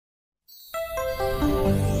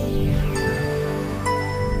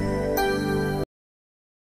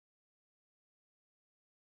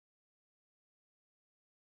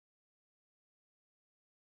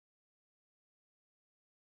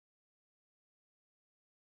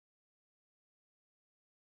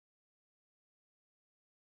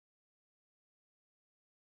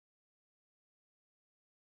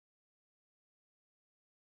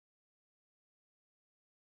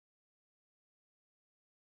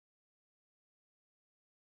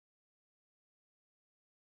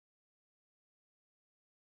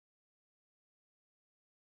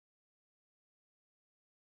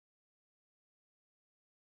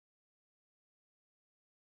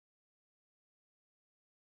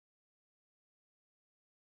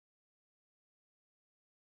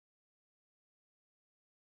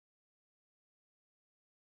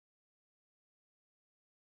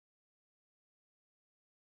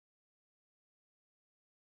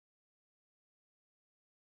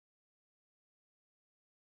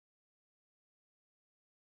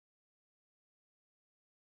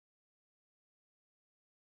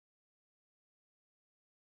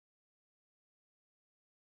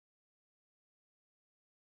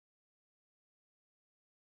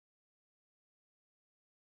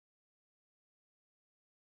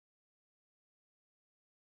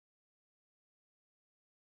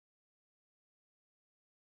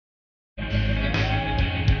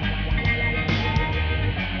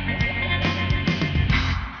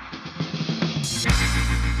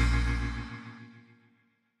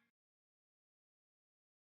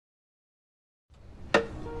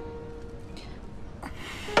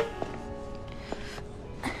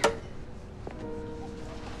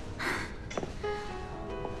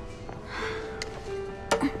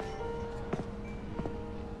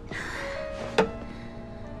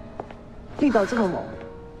力道这么猛，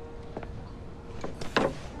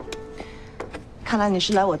看来你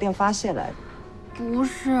是来我店发泄来的。不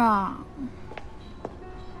是啊。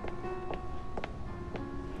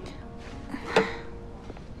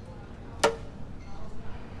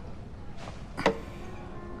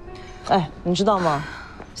哎，你知道吗？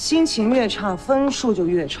心情越差，分数就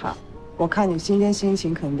越差。我看你今天心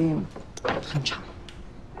情肯定很差。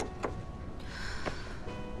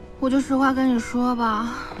我就实话跟你说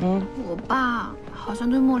吧，我爸好像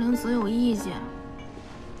对莫灵子有意见。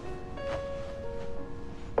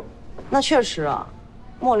那确实啊，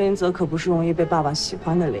莫林泽可不是容易被爸爸喜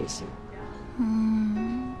欢的类型。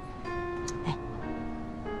哎，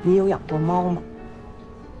你有养过猫吗？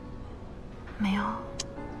没有。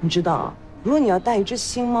你知道啊，如果你要带一只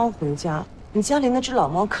新猫回家，你家里那只老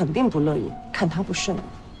猫肯定不乐意，看它不顺眼。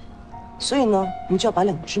所以呢，你就要把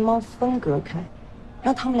两只猫分隔开，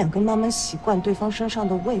让它们两个慢慢习惯对方身上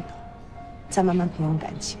的味道，再慢慢培养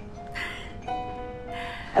感情。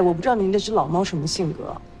哎，我不知道你那只老猫什么性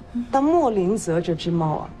格，但莫林泽这只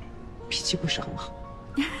猫啊，脾气不是很好，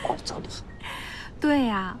暴躁得很。对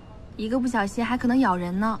呀，一个不小心还可能咬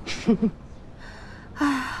人呢。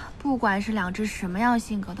哎，不管是两只什么样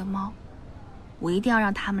性格的猫，我一定要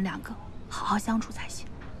让它们两个好好相处才行。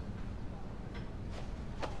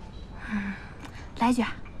来一句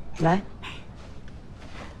啊。来。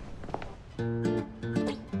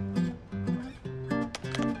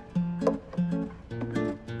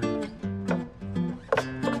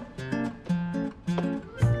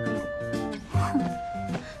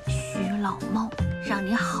徐老猫，让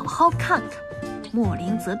你好好看看莫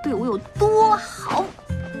林泽对我有多好。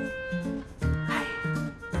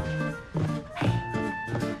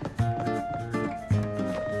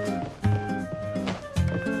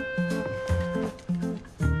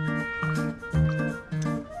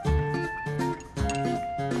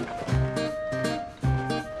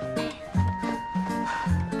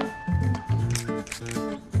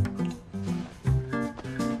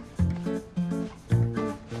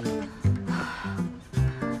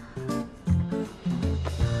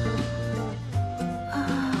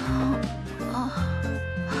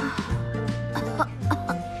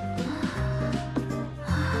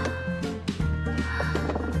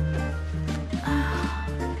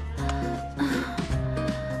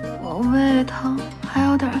胃疼，还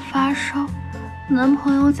有点发烧，男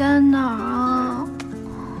朋友在哪儿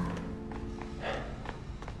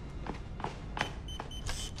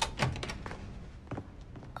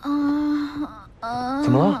啊？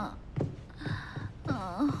怎么了？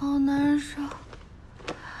好难受。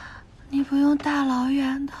你不用大老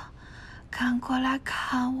远的赶过来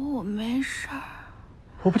看我，我没事儿。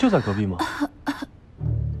我不就在隔壁吗？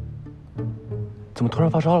怎么突然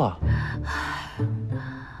发烧了？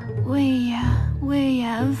胃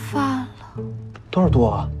炎犯了。多少度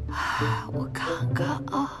啊？我看看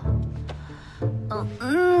啊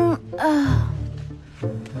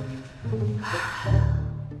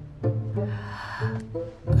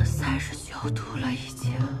，39度了已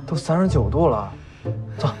经。都39度了，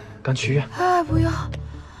走，赶去医院。哎，不用，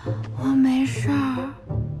我没事儿，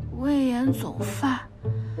胃炎总犯。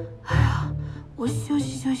哎呀，我休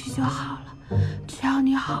息休息就好了，只要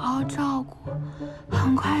你好好照顾，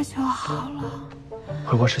很快就好了。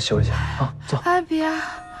回卧室休息啊，走。哎，别，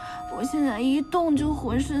我现在一动就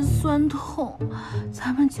浑身酸痛，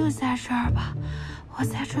咱们就在这儿吧，我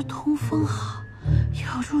在这通风好，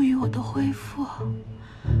有助于我的恢复。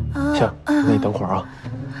行，那你等会儿啊。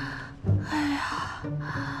哎呀，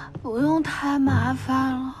不用太麻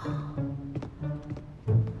烦了。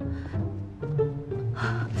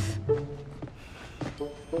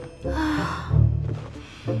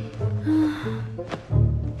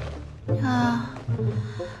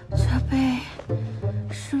这背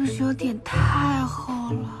是不是有点太厚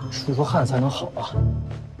了？出出汗才能好啊。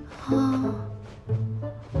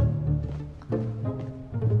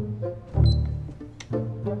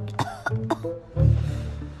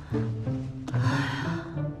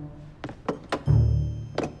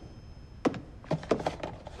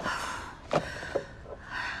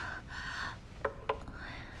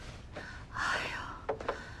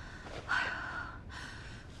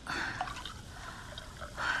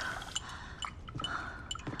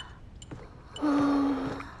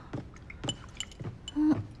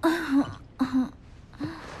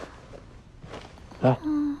来，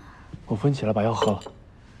我扶你起来，把药喝了。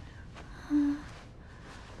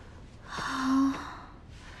好。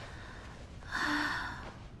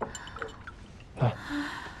来。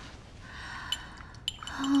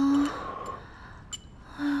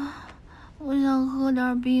我想喝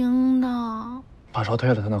点冰的。发烧退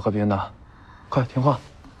了才能喝冰的，快听话。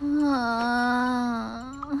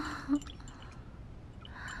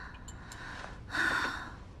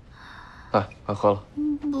快喝了。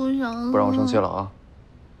不想喝。不然我生气了啊。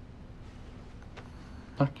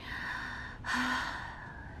来。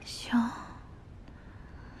行。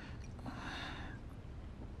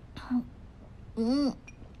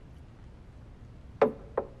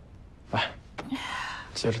来，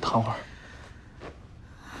接着躺会儿。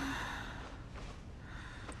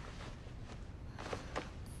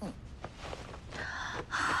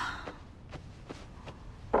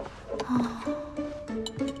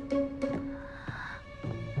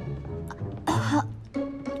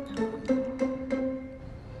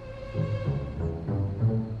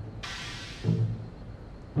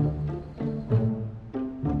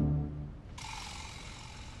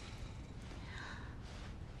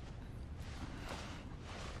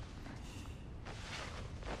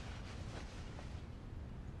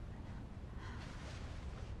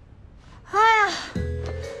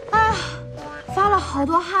好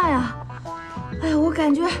多汗呀！哎呀，我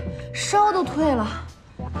感觉烧都退了，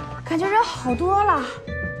感觉人好多了。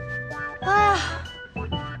哎呀！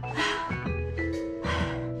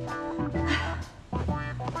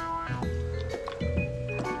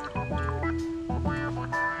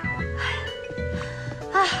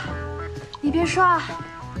哎，你别说啊，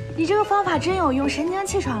你这个方法真有用，神清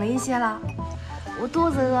气爽了一些了。我肚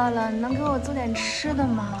子饿了，能给我做点吃的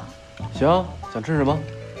吗？行，想吃什么？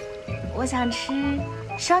我想吃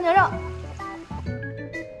烧牛肉。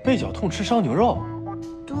背脚痛吃烧牛肉？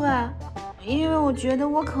对，因为我觉得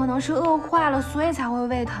我可能是饿坏了，所以才会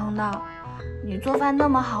胃疼的。你做饭那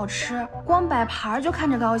么好吃，光摆盘就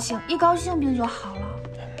看着高兴，一高兴病就好了。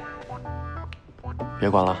别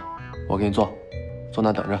管了，我给你做，坐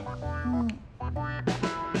那等着。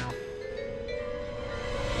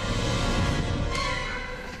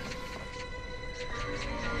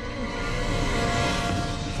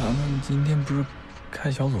咱们今天不是开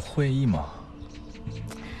小组会议吗？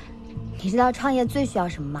你知道创业最需要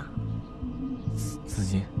什么吗？资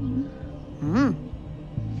金。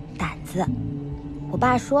胆子。我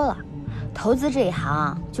爸说了，投资这一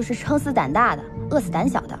行就是撑死胆大的，饿死胆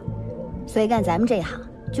小的，所以干咱们这一行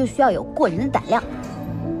就需要有过人的胆量。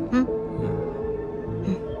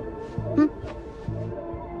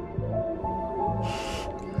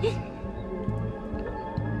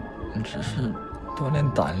只是锻炼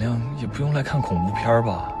胆量，也不用来看恐怖片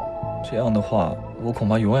吧？这样的话，我恐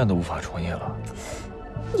怕永远都无法创业了。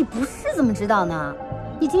你不是怎么知道呢？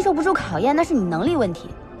你经受不住考验，那是你能力问题；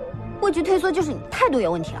畏惧退缩，就是你态度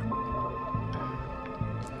有问题了。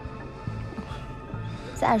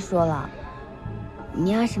再说了，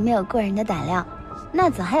你要是没有过人的胆量，那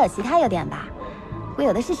总还有其他优点吧？我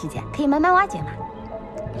有的是时间，可以慢慢挖掘嘛。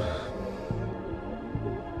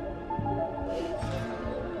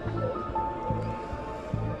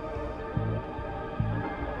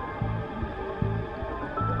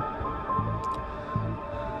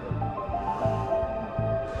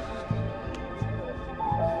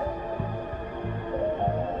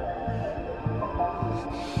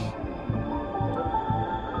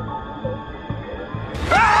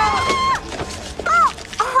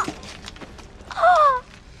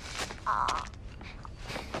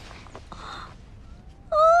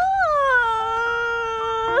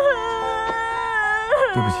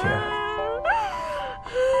对不起。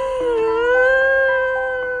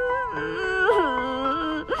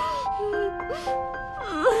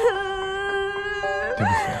对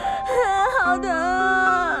不起。好疼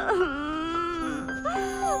啊！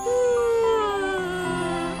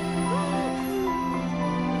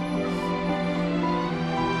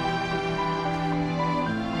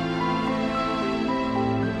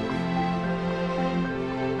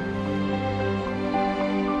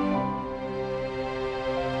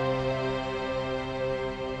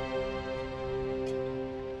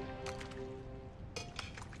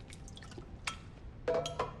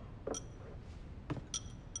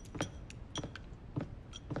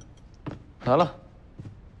来了。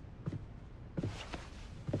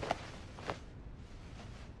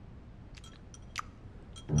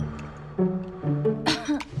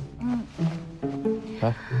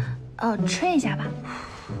来。吹一下吧。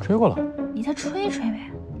吹过了。你再吹一吹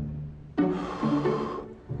呗。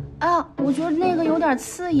啊，我觉得那个有点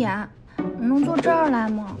刺眼，你能坐这儿来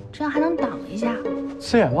吗？这样还能挡一下。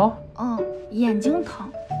刺眼吗？眼睛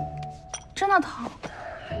疼，真的疼。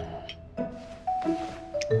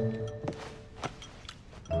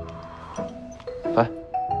来。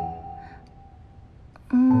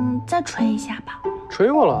再吹一下吧。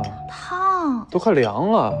吹过了。烫。都快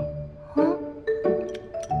凉了。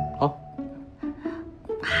好。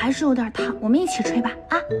还是有点烫，我们一起吹吧。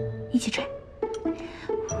啊，一起吹。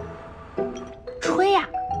吹呀，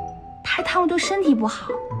太烫了对身体不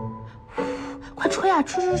好。呀，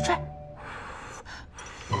吹！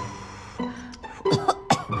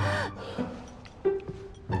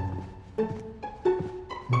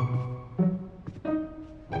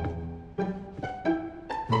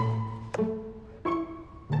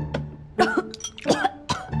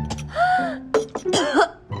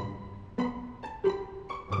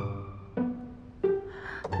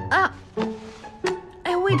啊！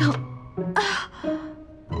哎，胃疼！哎呀，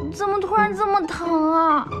怎么突然这么疼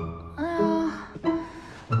啊？哎呀！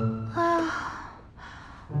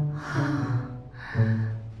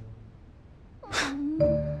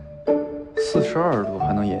 42度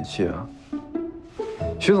还能演戏啊？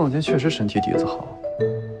徐总监确实身体底子好，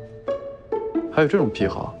还有这种癖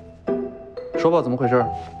好。说吧，怎么回事？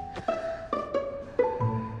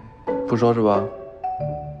不说是吧？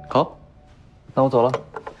好，那我走了。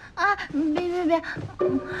啊，别！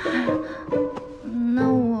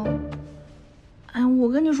那我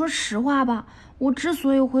跟你说实话吧，我之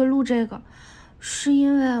所以会录这个，是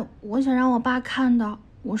因为我想让我爸看到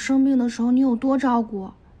我生病的时候你有多照顾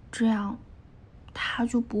我，这样。 他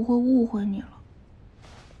就不会误会你了。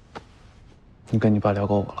你跟你爸聊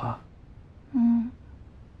过我了？嗯。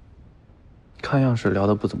看样是聊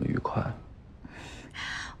得不怎么愉快。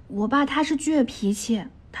我爸他是倔脾气，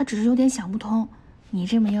他只是有点想不通。你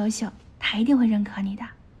这么优秀，他一定会认可你的。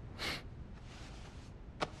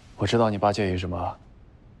我知道你爸介意什么，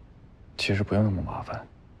其实不用那么麻烦，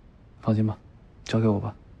放心吧，交给我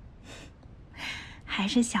吧。还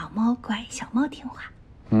是小猫乖，小猫听话。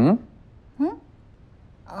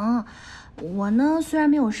我呢虽然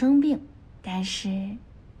没有生病，但是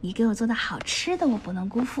你给我做的好吃的我不能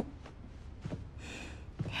辜负。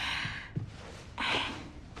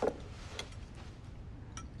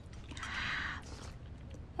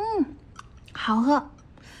好喝，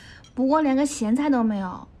不过连个咸菜都没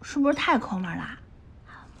有，是不是太抠门啦？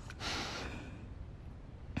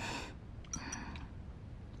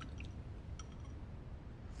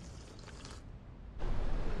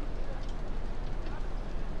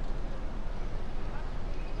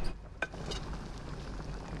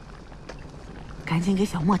赶紧给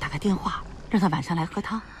小莫打个电话，让他晚上来喝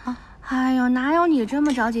汤啊！哎呦，哪有你这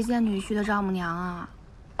么着急见女婿的丈母娘啊？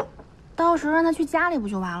到时候让他去家里不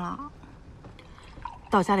就完了？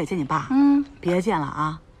到家里见你爸？别见了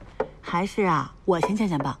啊，还是啊，我先见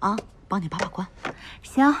见吧啊，帮你把关。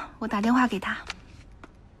行，我打电话给他。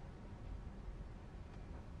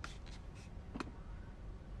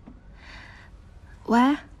喂，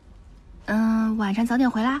晚上早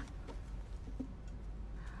点回来。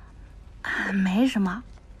没什么，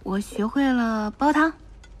我学会了煲汤。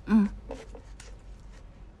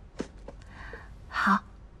好，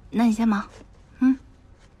那你先忙。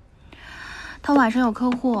他晚上有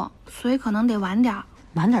客户，所以可能得晚点。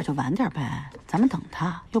晚点就晚点呗，咱们等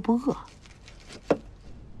他又不饿。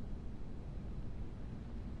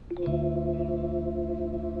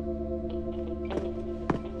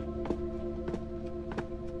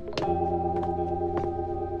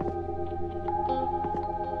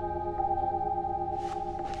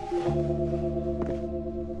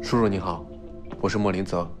叔叔你好，我是莫林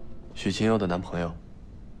泽，许清幽的男朋友。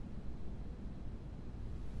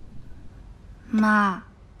妈，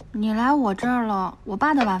你来我这儿了，我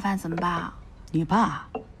爸的晚饭怎么办？你爸，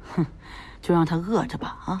就让他饿着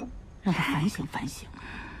吧啊，让他反省反省。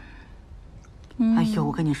哎呦，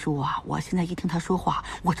我跟你说啊，我现在一听他说话，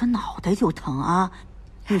我这脑袋就疼啊！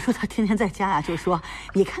你说他天天在家呀，就说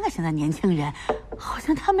你看看现在年轻人，好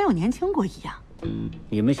像他没有年轻过一样。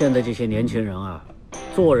你们现在这些年轻人啊，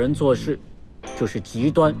做人做事就是极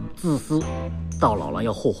端自私，到老了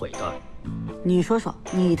要后悔的。你说说，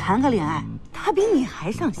你谈个恋爱，他比你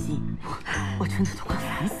还上心，我真的都快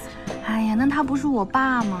烦死了。哎呀，那他不是我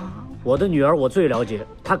爸吗？我的女儿我最了解，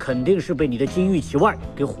她肯定是被你的金玉其外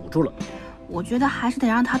给唬住了。我觉得还是得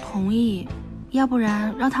让他同意，要不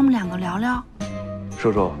然让他们两个聊聊。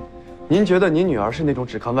叔叔，您觉得您女儿是那种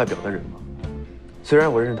只看外表的人吗？虽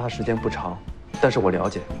然我认识她时间不长，但是我了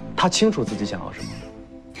解她清楚自己想要什么。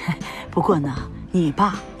不过呢，你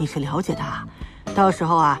爸你是了解的啊，到时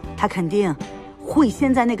候啊，他肯定会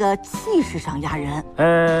先在那个气势上压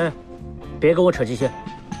人。别跟我扯这些。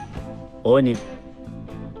我问你，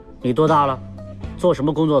你多大了？做什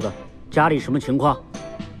么工作的？家里什么情况？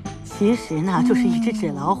其实呢，就是一只纸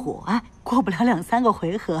老虎啊，过不了2、3个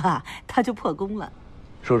回合啊，他就破功了。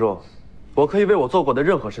叔叔，我可以为我做过的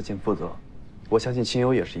任何事情负责，我相信清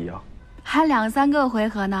幽也是一样。还2、3个回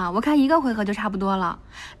合呢，我看1个回合就差不多了，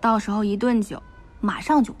到时候1顿酒，马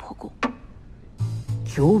上就破功。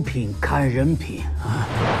酒品看人品啊！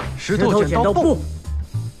石头剪刀布，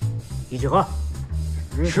一起喝。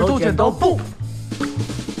石头剪刀布。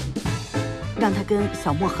让他跟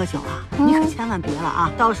小莫喝酒啊，你可千万别了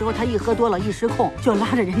啊！到时候他一喝多了，一失控，就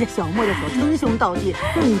拉着人家小莫的手称兄道弟，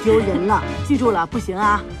更丢人了。记住了，不行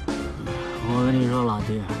啊！我跟你说，老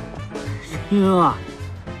弟，星啊，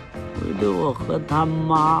会对我和他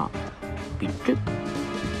妈比这个，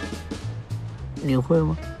你会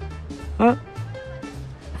吗？啊？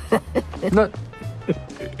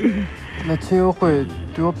那清幽会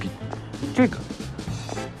对我比这个，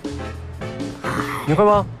你会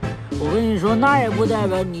吗？我跟你说，那也不代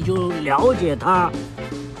表你就了解他。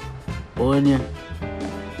我问你，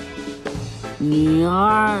你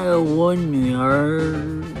爱我女儿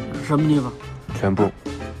什么地方？全部。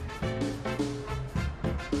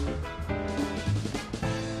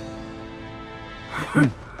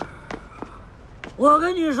我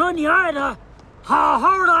跟你说，你爱他，好好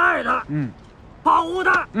的爱他，保护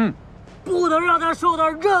他，不能让他受到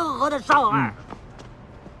任何的伤害，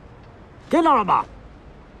听到了吗？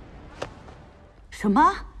什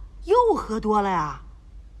么？又喝多了呀？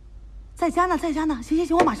在家呢，在家呢。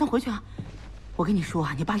行，我马上回去啊。我跟你说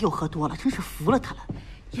啊，你爸又喝多了，真是服了他了。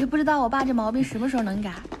也不知道我爸这毛病什么时候能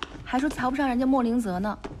改，还说瞧不上人家莫林泽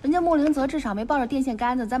呢。人家莫林泽至少没抱着电线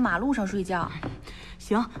杆子在马路上睡觉。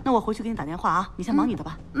行，那我回去给你打电话啊，你先忙你的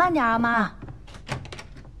吧。慢点啊，妈。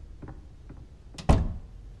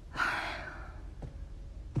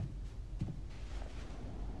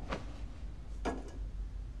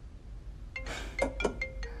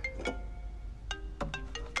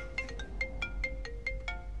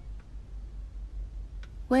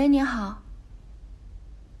喂，你好。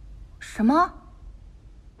什么？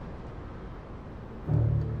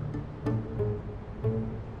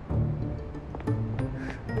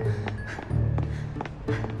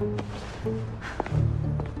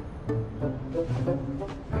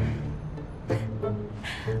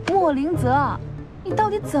莫林泽，你到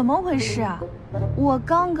底怎么回事啊？我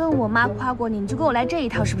刚跟我妈夸过你，你就给我来这一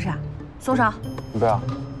套，是不是？松手！不要。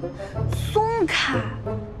松开！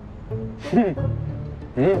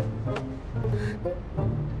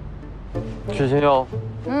许清幽，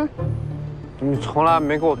你从来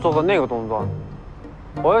没给我做过那个动作，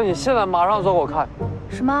我要你现在马上做给我看。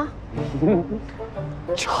什么？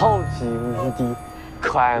超级无敌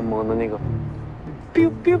可爱萌的那个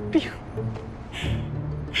 ，biu biu biu。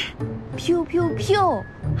噗噗噗！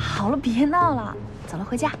好了，别闹了，走了，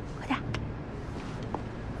回家，快点，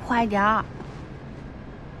快点儿。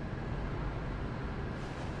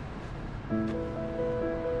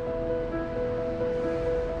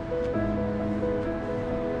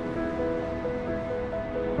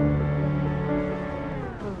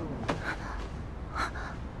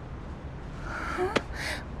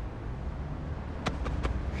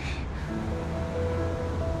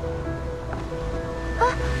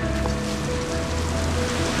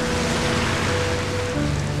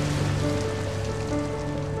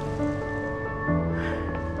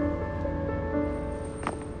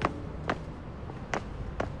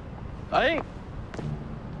哎，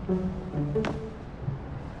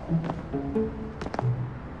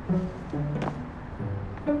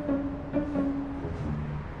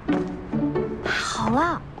好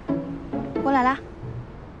了，过来，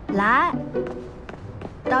来，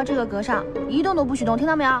到这个格上，一动都不许动，听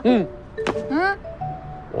到没有？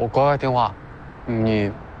我乖乖听话，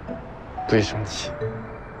你不会生气。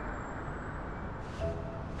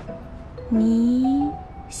你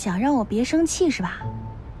想让我别生气是吧？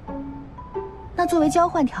那作为交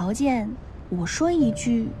换条件，我说一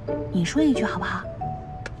句，你说一句，好不好？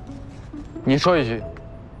你说一句，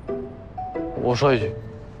我说一句。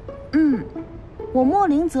我莫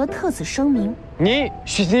林泽特此声明。你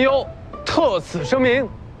许清幽特此声明。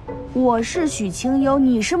我是许清幽，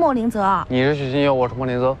你是莫林泽。你是许清幽，我是莫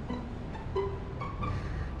林泽。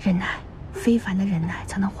忍耐，非凡的忍耐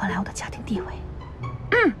才能换来我的家庭地位。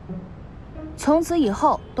从此以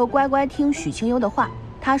后都乖乖听许清幽的话，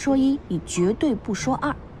他说一，你绝对不说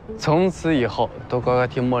二。从此以后都乖乖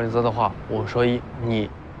听莫林泽的话，我说一，你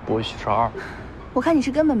不许说二。我看你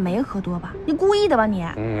是根本没喝多吧？你故意的吧你？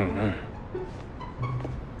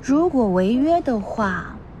如果违约的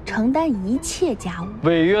话，承担一切家务。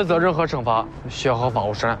违约责任和惩罚需要合法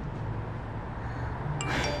无审。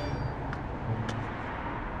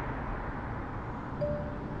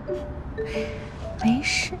没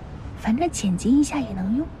事，反正剪辑一下也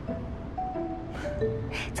能用。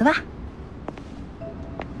走吧。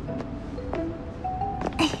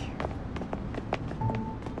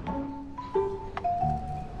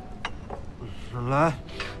来，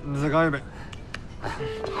你再干一杯。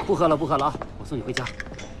不喝了，啊！我送你回家。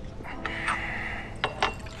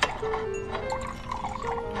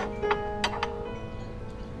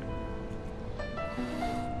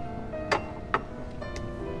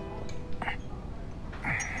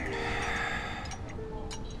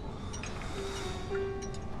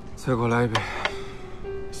再给我来一杯。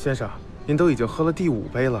先生，您都已经喝了第5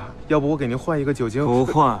杯了，要不我给您换一个酒精？不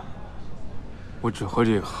换，我只喝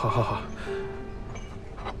这个。好好好。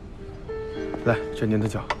来，这您的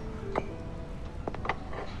酒。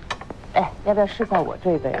哎，要不要试下我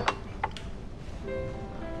这一杯啊？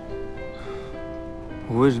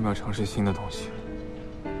我为什么要尝试新的东西？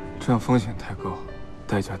这样风险太高，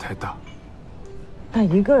代价太大。但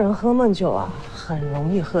一个人喝闷酒啊，很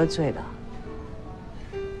容易喝醉的。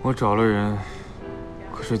我找了人，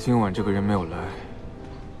可是今晚这个人没有来。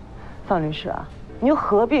范律师啊，你又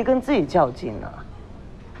何必跟自己较劲呢？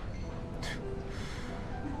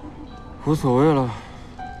无所谓了，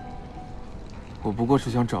我不过是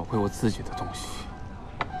想找回我自己的东西。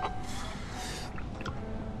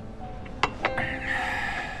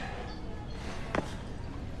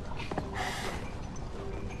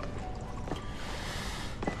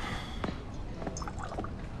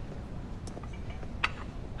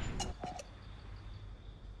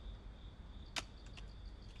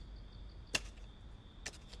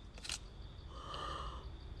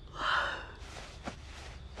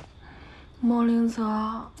莫林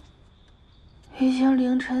泽，已经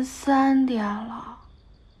凌晨3点了，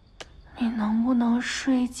你能不能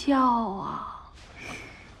睡觉啊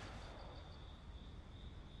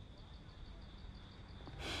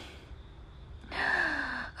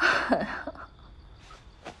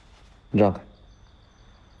让开，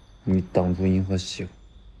你挡住银河系了。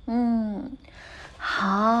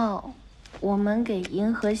好，我们给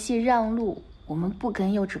银河系让路，我们不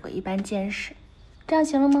跟幼稚鬼一般见识，这样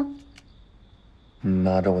行了吗？你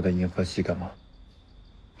拿着我的银河系干嘛？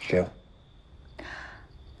给我。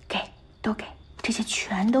给，都给，这些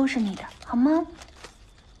全都是你的，好吗？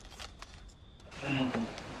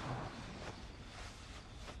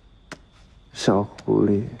小狐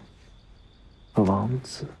狸和王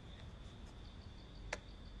子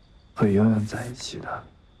会永远在一起的。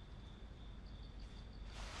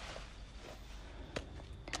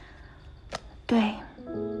对，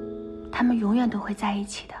他们永远都会在一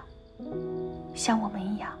起的。像我们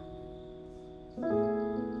一样，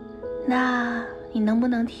那你能不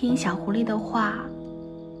能听小狐狸的话，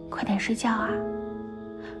快点睡觉啊？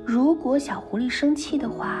如果小狐狸生气的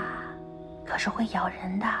话，可是会咬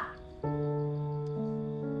人的。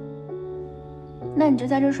那你就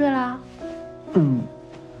在这睡了。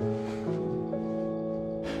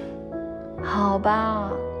好吧。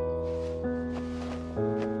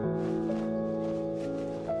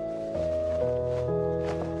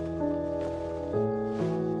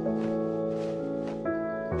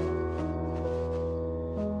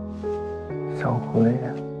小狐狸，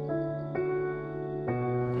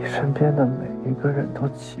你身边的每一个人都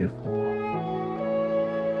欺负我，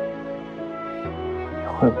你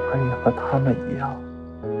会不会也和他们一样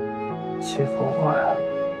欺负我呀？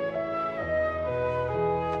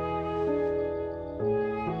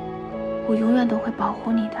我永远都会保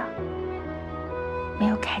护你的，没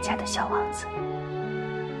有铠甲的小王子。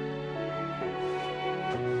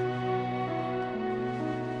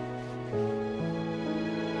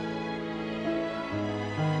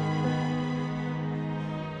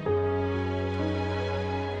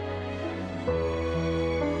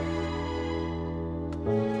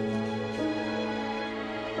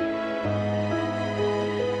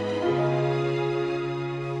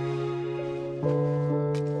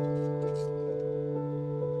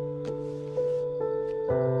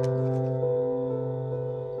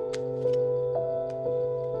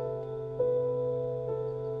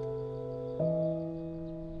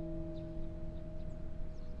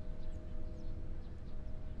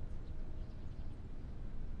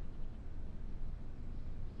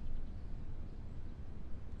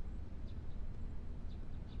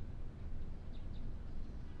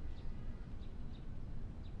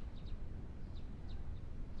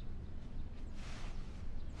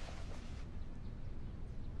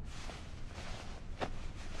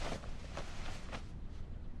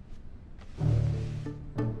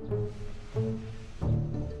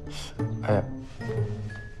哎，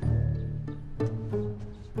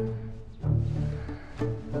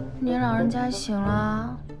你老人家醒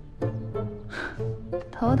了，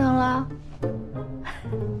头疼了？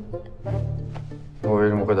我为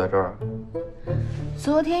什么会在这儿？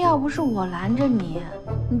昨天要不是我拦着你，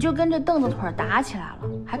你就跟这凳子腿打起来了，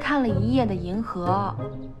还看了一夜的银河。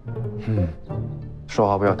说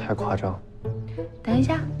话不要太夸张。等一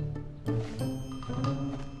下，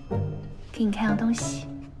给你看样东西。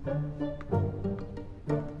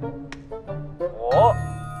我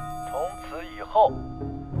从此以后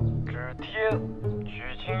只听许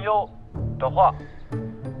清幽的话，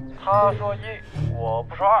他说一，我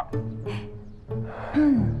不说二。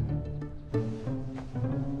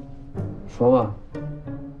说吧，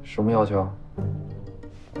什么要求？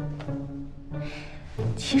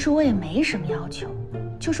其实我也没什么要求，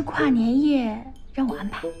就是跨年夜让我安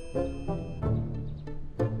排。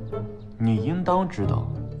你应当知道，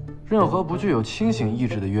任何不具有清醒意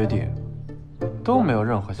志的约定，都没有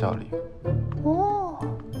任何效力。哦，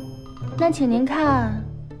那请您看，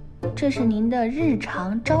这是您的日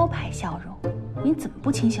常招牌笑容，您怎么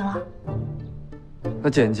不清醒了？那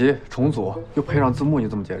剪辑重组又配上字幕，你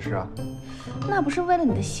怎么解释啊？那不是为了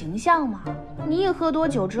你的形象吗？你一喝多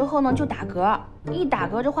酒之后呢，就打嗝，一打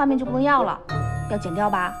嗝这画面就不能要了，要剪掉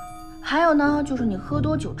吧。还有呢，就是你喝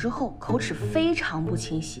多酒之后口齿非常不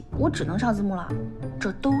清晰，我只能上字幕了，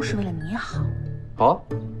这都是为了你好。好，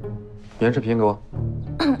原视频给我。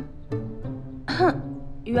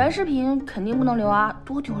原视频肯定不能留啊，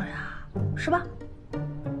多丢人啊，是吧？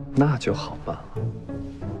那就好办了，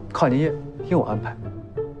跨年夜听我安排。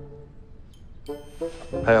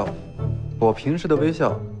还有，我平时的微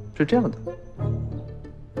笑是这样的。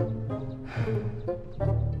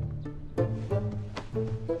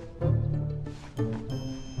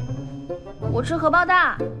我吃荷包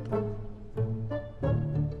蛋，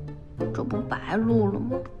这不白录了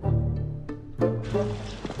吗？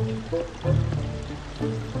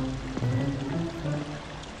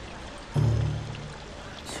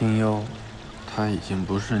清幽，她已经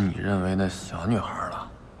不是你认为的小女孩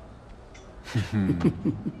了。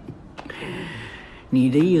你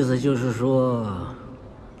的意思就是说，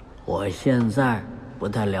我现在不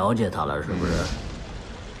太了解她了，是不是？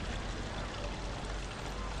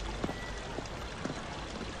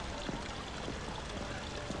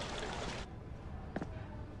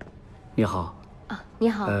你好。啊，你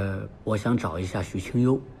好。我想找一下许清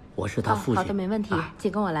幽，我是他父亲。好的，没问题，请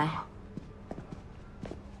跟我来。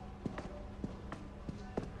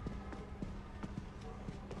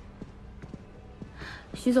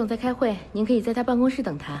徐总在开会，您可以在他办公室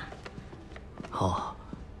等他。好，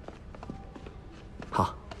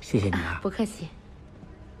好，谢谢你啊。不客气。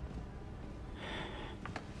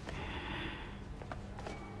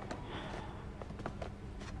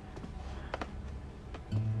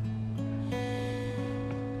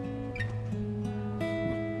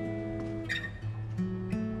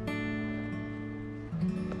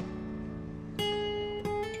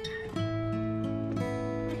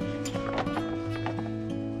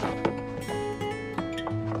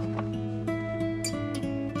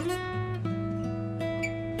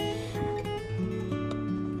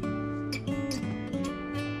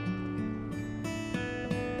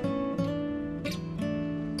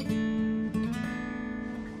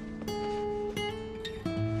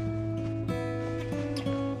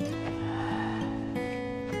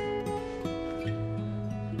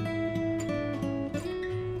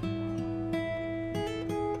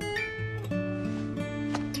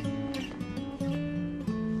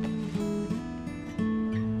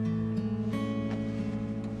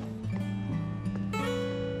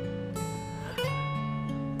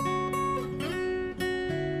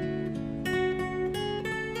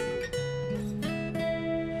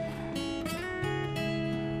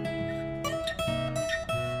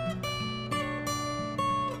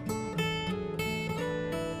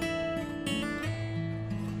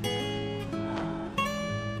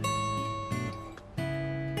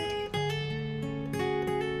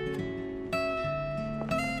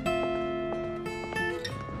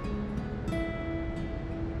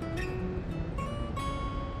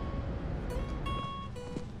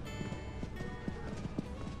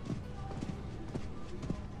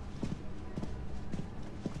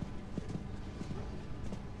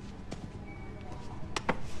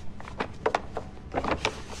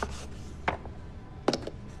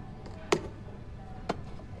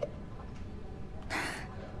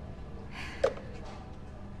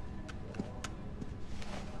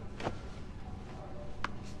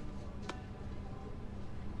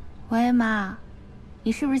喂，妈，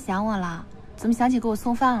你是不是想我了？怎么想起给我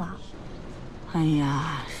送饭了？哎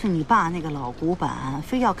呀，是你爸那个老古板，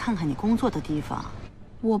非要看看你工作的地方。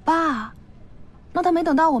我爸？那他没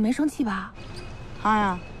等到我没生气吧？他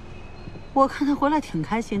呀，我看他回来挺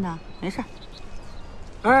开心的，没事。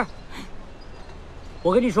哎，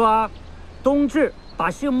我跟你说啊，冬至把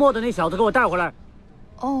姓莫的那小子给我带回来。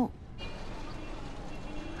哦，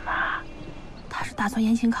妈，他是打算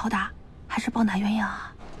严刑拷打，还是棒打鸳鸯啊？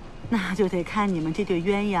那就得看你们这对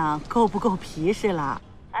鸳鸯够不够皮实了。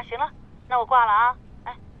啊，行了，那我挂了啊。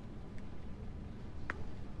哎，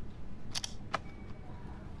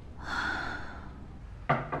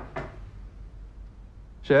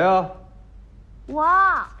谁啊？我。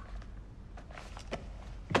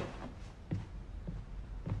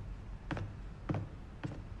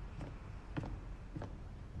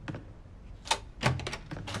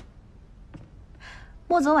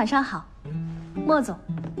莫总晚上好。莫总，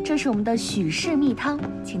这是我们的许氏蜜汤，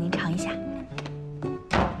请您尝一下。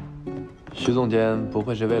徐总监不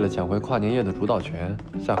会是为了抢回跨年夜的主导权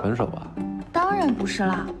下狠手吧？当然不是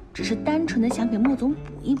啦，只是单纯的想给莫总补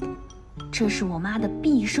一补。这是我妈的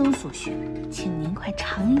毕生所学，请您快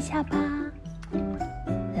尝一下吧。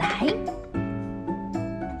来。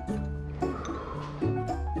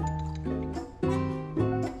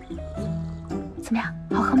怎么样，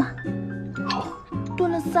好喝吗？好。炖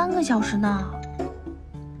了3个小时呢。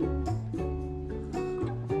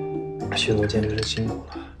徐总监真是辛苦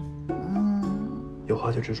了。有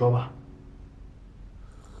话就直说吧。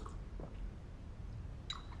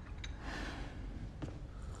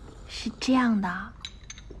是这样的，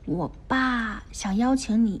我爸想邀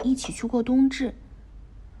请你一起去过冬至，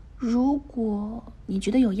如果你觉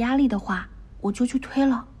得有压力的话，我就去推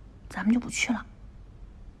了，咱们就不去了。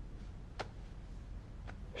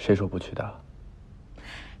谁说不去的？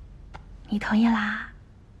你同意啦？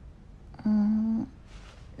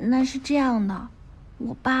那是这样的，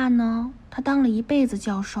我爸呢，他当了一辈子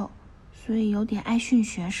教授，所以有点爱训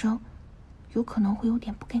学生，有可能会有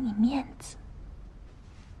点不给你面子。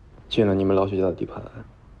进了你们老许家的地盘，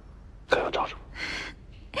可要找什么？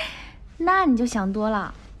那你就想多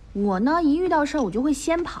了。我呢，一遇到事儿我就会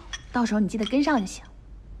先跑，到时候你记得跟上就行。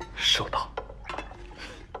收到。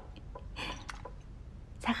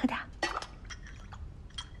再喝点。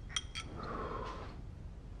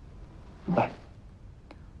来。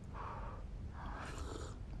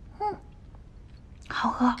好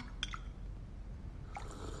喝。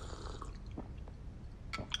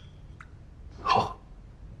好。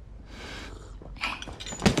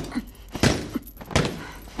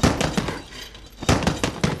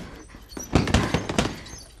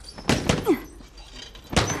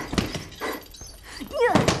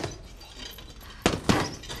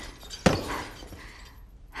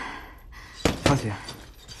芳姐，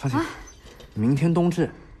明天冬至，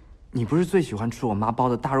你不是最喜欢吃我妈包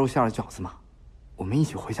的大肉馅的饺子吗？我们一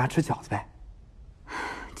起回家吃饺子呗。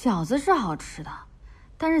饺子是好吃的，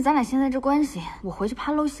但是咱俩现在这关系，我回去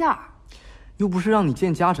怕露馅儿。又不是让你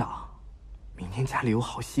见家长，明天家里有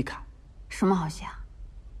好戏看。什么好戏啊？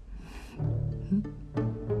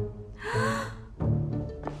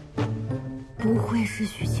不会是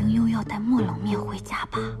许清幽要带莫冷面回家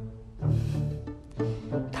吧？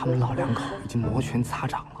他们老两口已经摩拳擦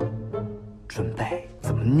掌了，准备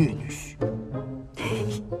怎么虐女婿。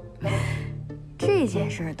这件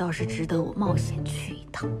事倒是值得我冒险去一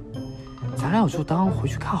趟。咱俩就当回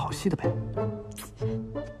去看好戏的呗。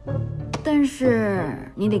但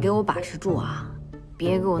是你得给我把持住啊，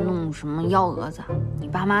别给我弄什么幺蛾子。你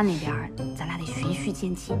爸妈那边，咱俩得循序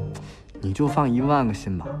渐进。你就放1万个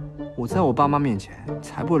心吧，我在我爸妈面前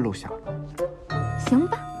才不会露馅呢。行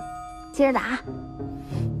吧，接着打。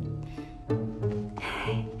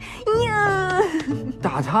呀！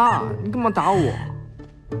打他！你干嘛打我？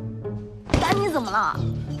打你怎么了？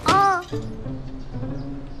啊！